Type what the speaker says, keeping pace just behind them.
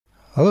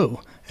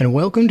Hello, and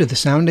welcome to the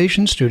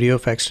Soundation Studio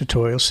Effects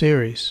tutorial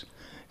series.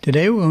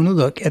 Today we're going to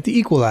look at the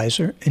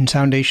Equalizer in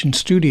Soundation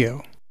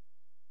Studio.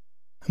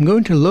 I'm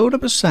going to load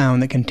up a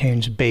sound that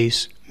contains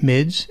bass,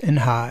 mids, and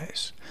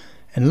highs,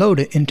 and load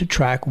it into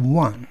track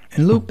 1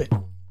 and loop it.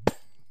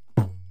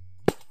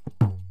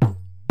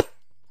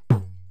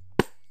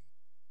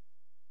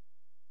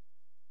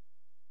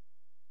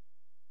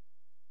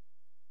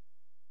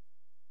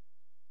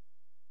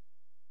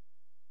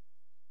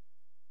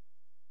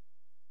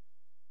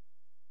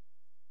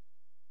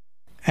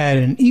 Add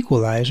an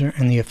equalizer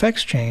in the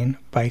effects chain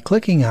by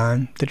clicking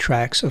on the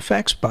track's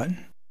effects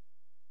button.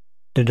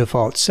 The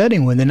default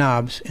setting with the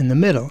knobs in the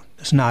middle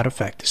does not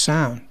affect the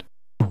sound.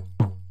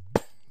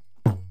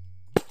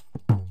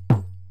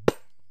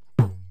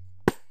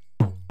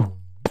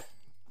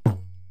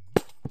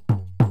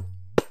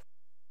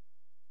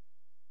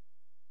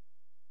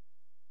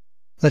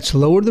 Let's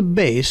lower the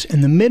bass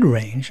in the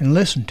mid-range and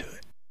listen to it.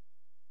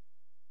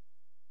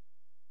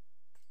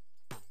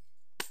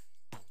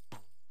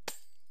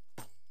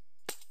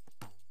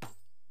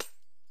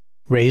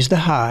 Raise the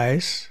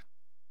highs,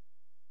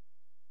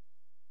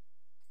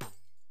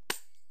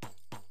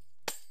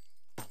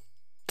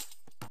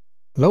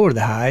 lower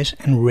the highs,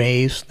 and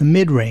raise the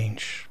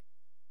mid-range.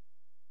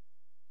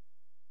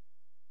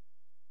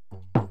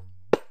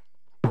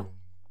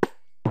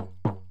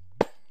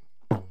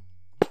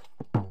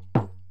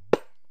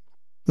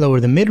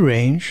 Lower the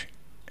mid-range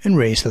and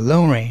raise the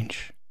low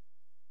range.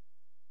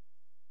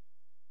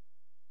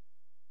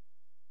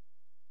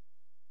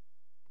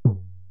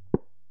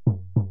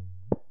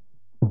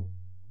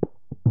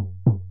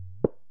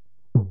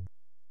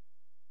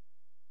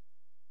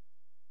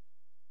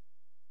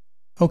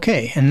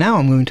 Okay, and now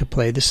I'm going to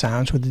play the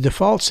sounds with the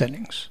default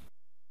settings.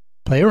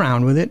 Play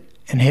around with it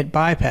and hit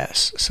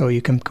bypass so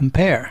you can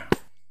compare.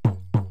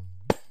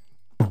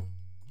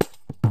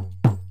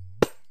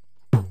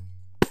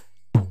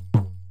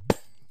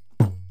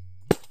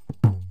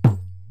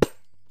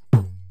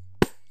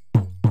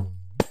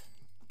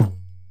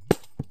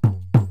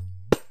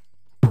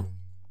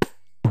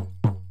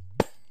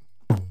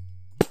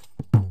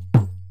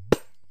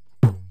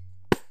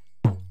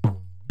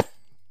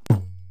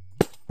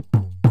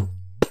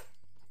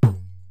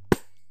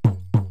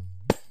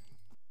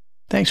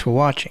 Thanks for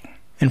watching,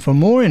 and for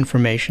more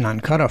information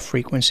on cutoff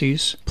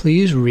frequencies,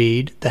 please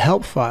read the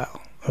help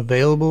file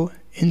available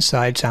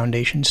inside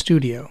Soundation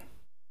Studio.